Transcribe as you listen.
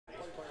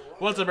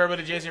What's up,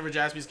 everybody? Jason here for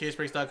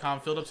JaspysCaseBreaks.com.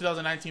 Filled up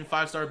 2019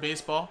 5-star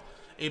baseball,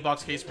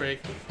 8-box case break.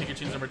 Pick your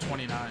teams number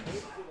 29.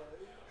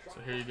 So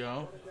here you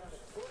go.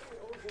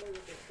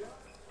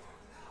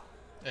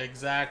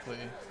 Exactly.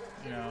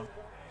 You know.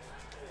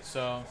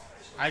 So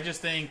I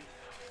just think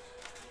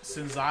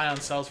since Zion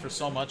sells for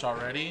so much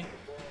already,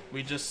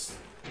 we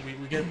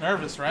get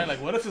nervous, right? Like,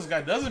 what if this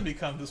guy doesn't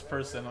become this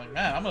person? Like,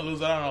 man, I'm gonna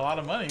lose out on a lot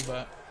of money,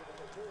 but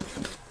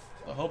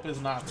the hope is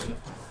not to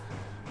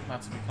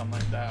become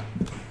like that.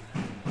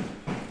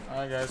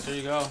 Alright guys, here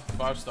you go.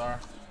 5-star.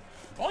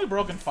 I've only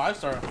broken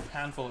 5-star a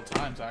handful of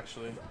times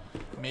actually.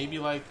 Maybe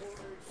like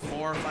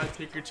 4 or 5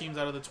 pick your teams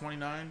out of the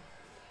 29. I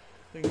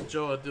think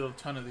Joe did a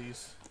ton of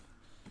these.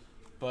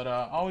 But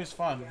always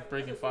fun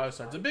breaking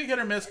 5-star. It's a big hit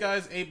or miss,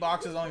 guys. 8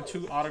 boxes, only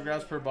 2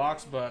 autographs per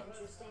box, but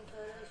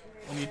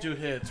when you do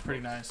hit, it's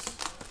pretty nice.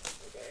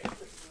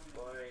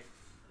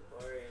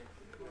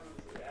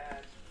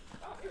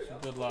 So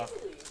good luck.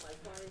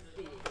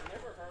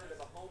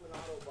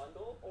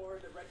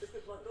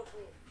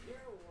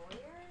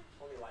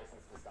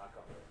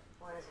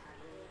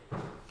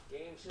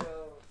 Game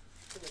show,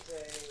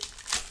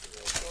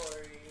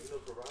 story,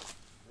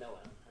 no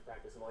one. I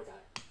practice Muay Thai.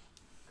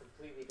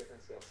 Completely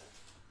different skill set.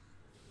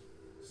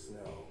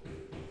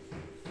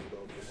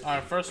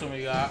 Alright, first one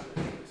we got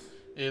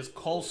is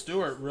Cole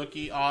Stewart,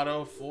 rookie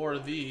auto for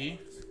the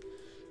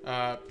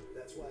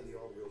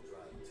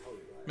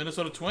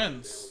Minnesota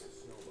Twins.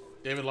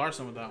 David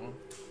Larson with that one.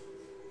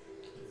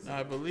 Now,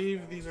 I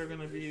believe these are going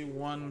to be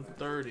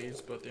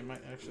 130s, but they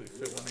might actually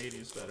fit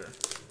 180s better.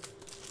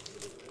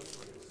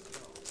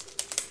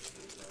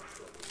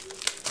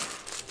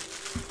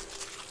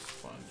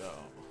 Find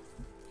out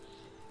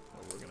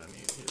what we're going to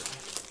need here.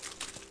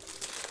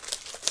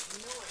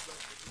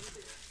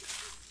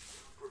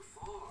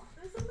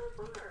 There's a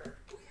number.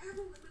 We have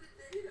unlimited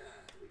data.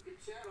 We can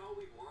chat all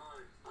we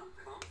want. I'm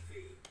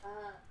comfy.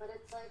 But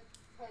it's like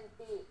 10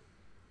 feet.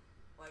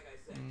 Like I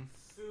said,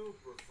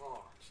 super far.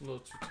 It's a little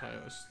too tight.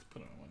 Let's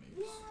put it on one of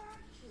these.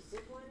 She's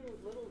ziplining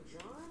with Little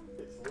John?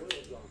 It's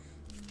Little John.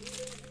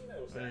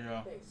 There you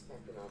go. Thanks,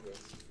 Captain Obvious.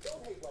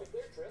 Don't hate like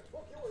their trip.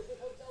 Book yours at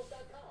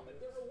Hotels.com, and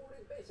they're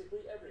rewarded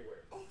basically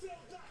everywhere.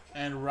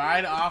 And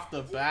right off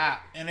the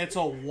bat, and it's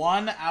a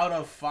 1 out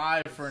of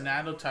 5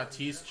 Fernando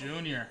Tatis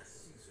Jr.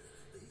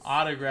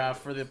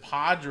 autograph for the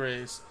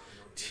Padres.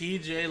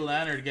 TJ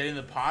Leonard getting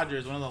the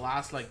Padres, one of the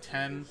last like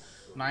 10,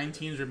 9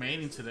 teams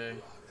remaining today.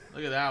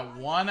 Look at that,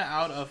 1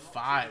 out of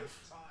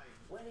 5.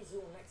 When is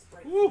your next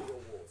break? Woo.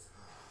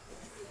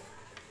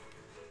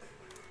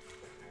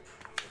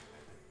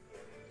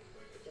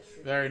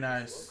 Very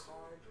nice.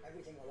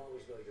 Everything will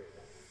always go your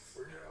way.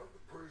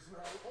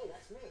 Hey,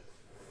 that's me.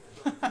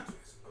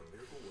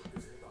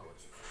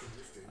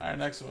 Alright,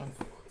 next one.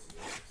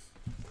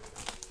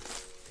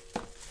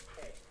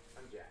 Hey,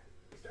 I'm Jack.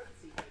 We started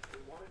seeking we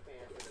wanted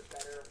fans with a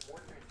better,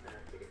 more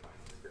transparent ticket buying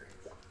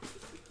experience.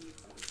 SeatGeek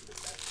wants you the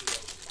best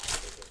deal,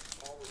 buy tickets,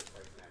 all with a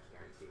price match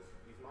guarantee.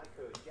 Use my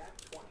code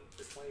JACK20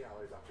 for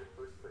 $20 off your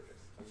first purchase.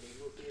 And maybe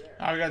we'll see you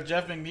there. Alright, we got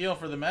Jeff McNeil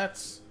for the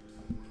Mets.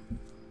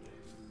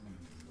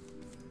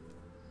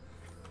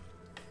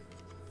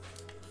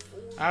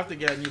 I have to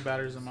get new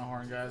batteries in my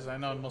horn, guys. I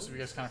know most of you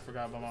guys kind of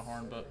forgot about my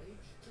horn, but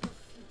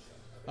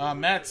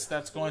Mets,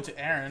 that's going to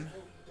Aaron.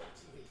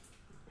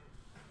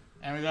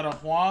 And we got a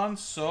Juan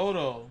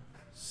Soto,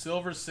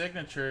 silver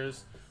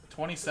signatures,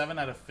 27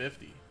 out of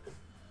 50.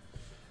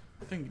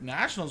 I think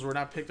Nationals were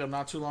not picked up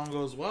not too long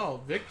ago as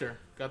well. Victor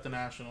got the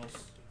Nationals.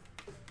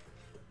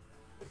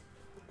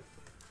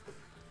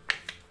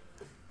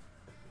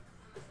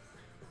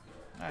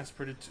 Nice,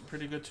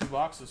 pretty good 2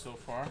 boxes so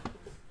far.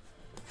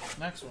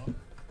 Next one.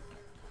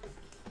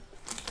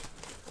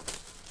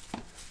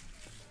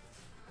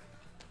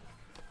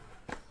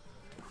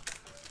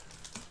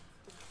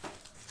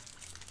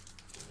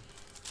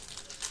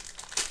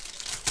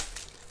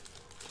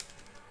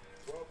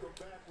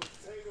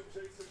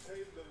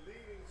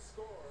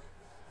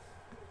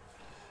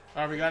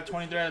 Alright, we got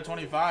 23 out of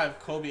 25.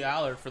 Kobe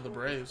Allard for the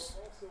Braves.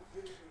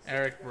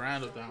 Eric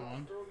Brand with that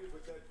one.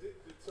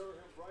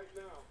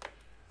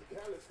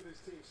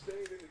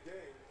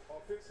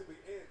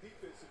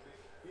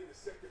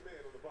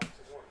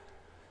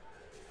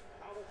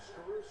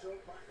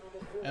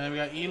 And then we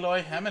got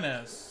Eloy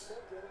Jimenez.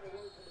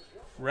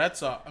 White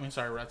Sox.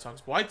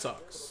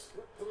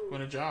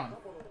 Going to John.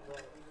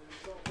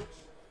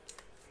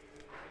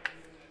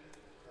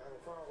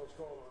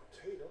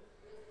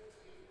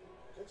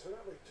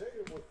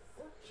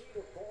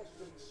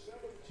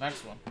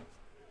 Next one.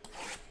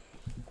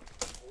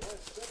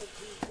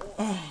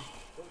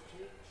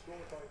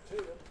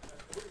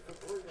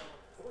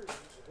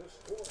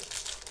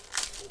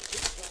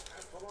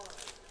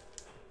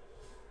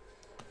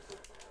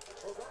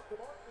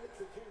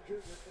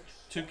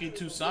 Tuki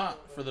Toussaint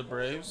for the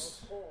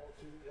Braves.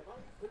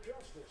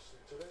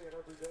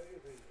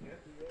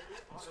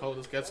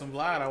 Let's get some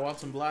Vlad. I want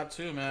some Vlad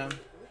too, man.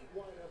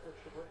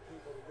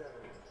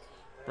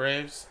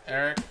 Braves,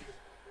 Eric.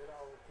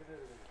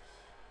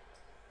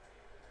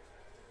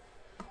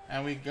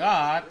 And we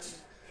got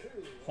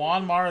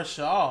Juan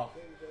Marichal.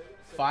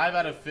 5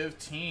 out of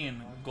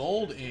 15.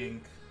 Gold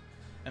ink.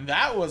 And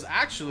that was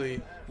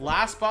actually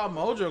last spot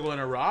mojo going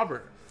to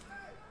Robert.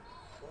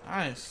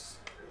 Nice.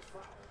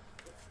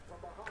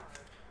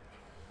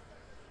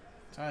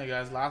 Tell you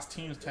guys, last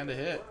teams tend to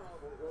hit.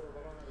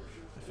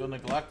 They feel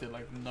neglected,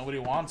 like nobody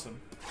wants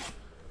them.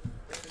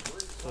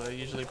 So they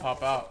usually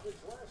pop out.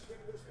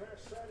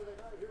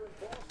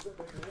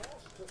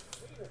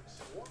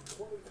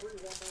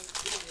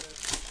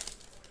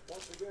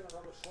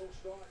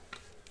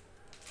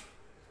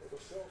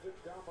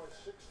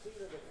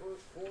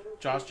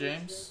 Josh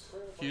James,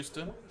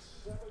 Houston.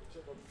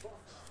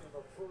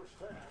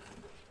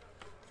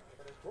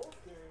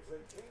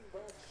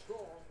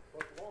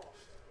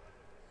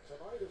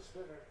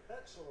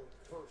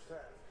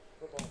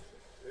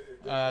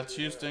 It's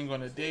Houston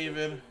going to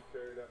David.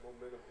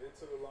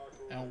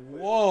 And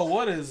whoa,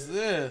 what is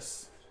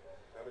this?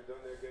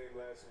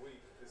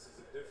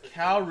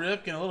 Cal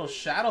Ripken, a little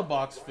shadow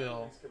box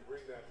fill.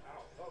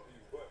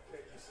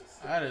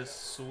 That is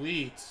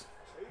sweet.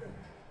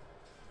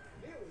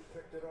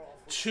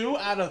 2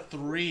 out of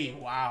 3.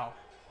 Wow.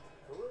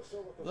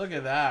 Look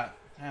at that.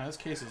 Man, this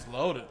case is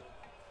loaded.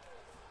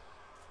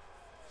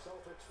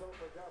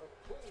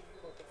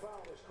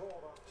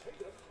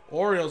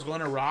 Orioles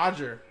going to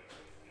Roger.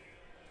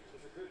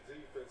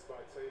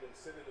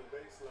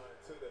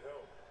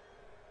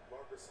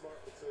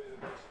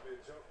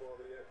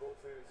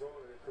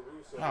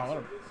 Wow, what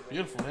a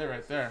beautiful hit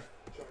right there.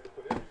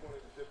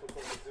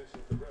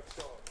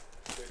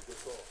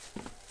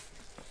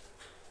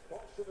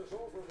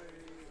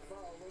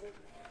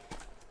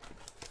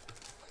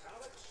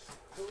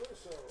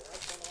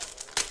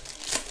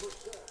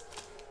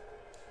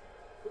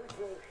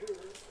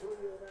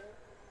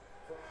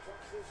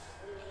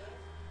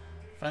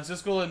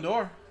 Francisco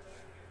Lindor.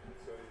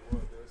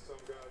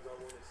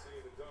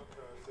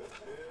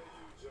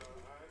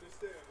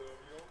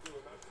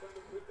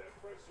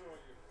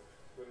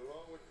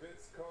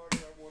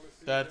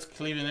 That's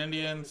Cleveland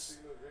Indians.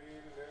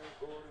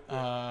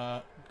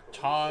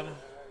 Todd.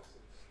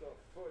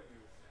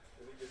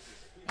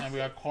 And we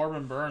got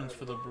Corbin Burns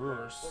for the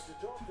Brewers.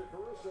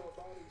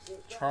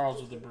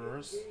 Charles with the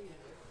Brewers.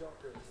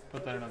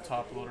 Put that in a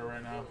top loader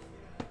right now.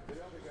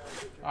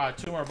 Alright,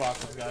 2 more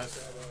boxes,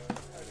 guys.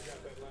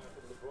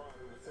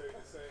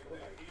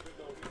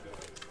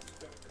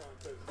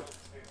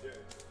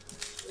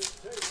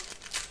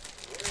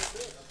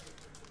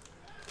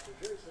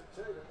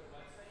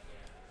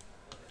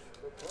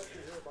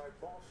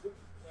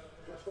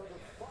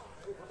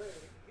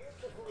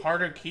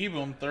 Carter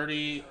Kieboom,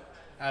 30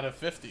 out of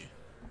 50.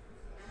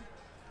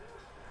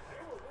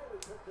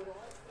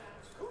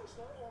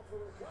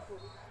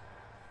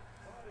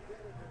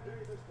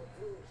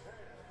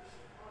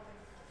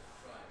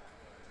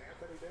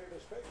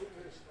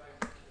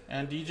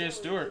 And DJ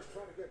Stewart.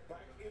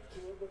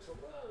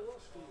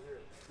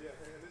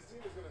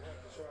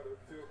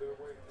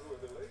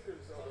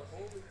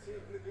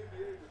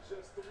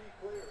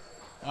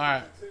 All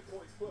right,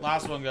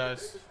 last one,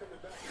 guys.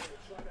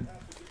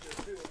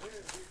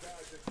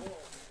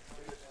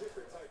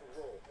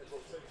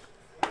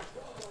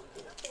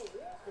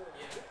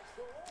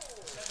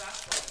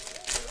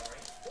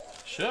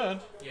 Should.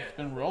 It's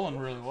been rolling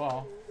really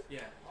well.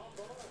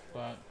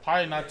 But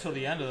probably not till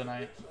the end of the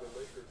night.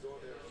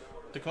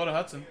 Dakota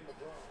Hudson.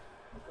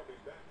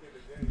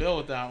 Bill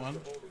with that one.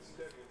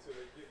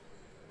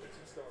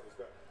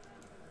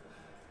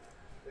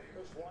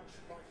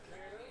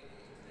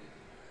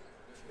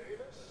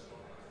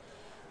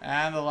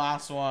 And the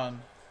last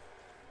one.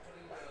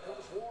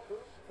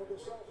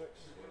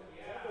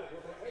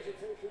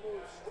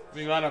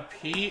 We got a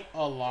Pete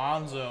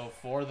Alonso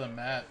for the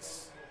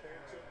Mets.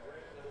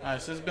 Alright,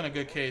 so this has been a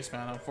good case,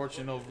 man.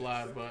 Unfortunately, no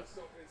Vlad, but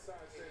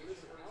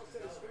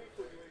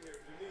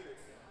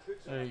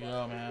there you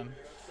go, man.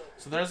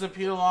 So there's a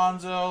Pete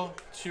Alonso,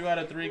 2 out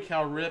of 3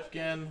 Cal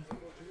Ripken,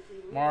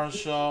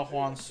 Marichal,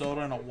 Juan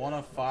Soto, and a 1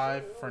 of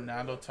 5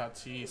 Fernando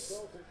Tatis.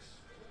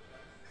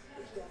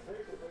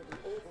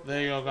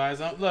 There you go,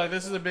 guys. Look,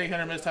 this is a big hit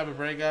or miss type of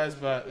break, guys.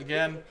 But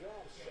again,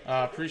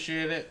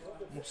 appreciate it.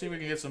 We'll see if we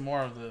can get some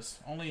more of this.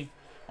 Only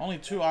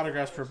 2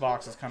 autographs per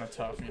box is kind of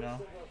tough, you know.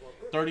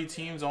 30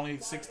 teams, only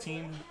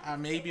 16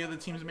 maybe other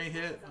teams may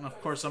hit, and of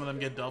course some of them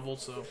get doubled.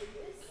 So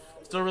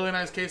still a really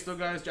nice case though,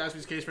 guys.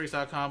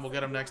 JaspysCaseBreaks.com. We'll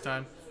get them next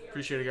time.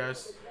 Appreciate it,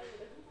 guys.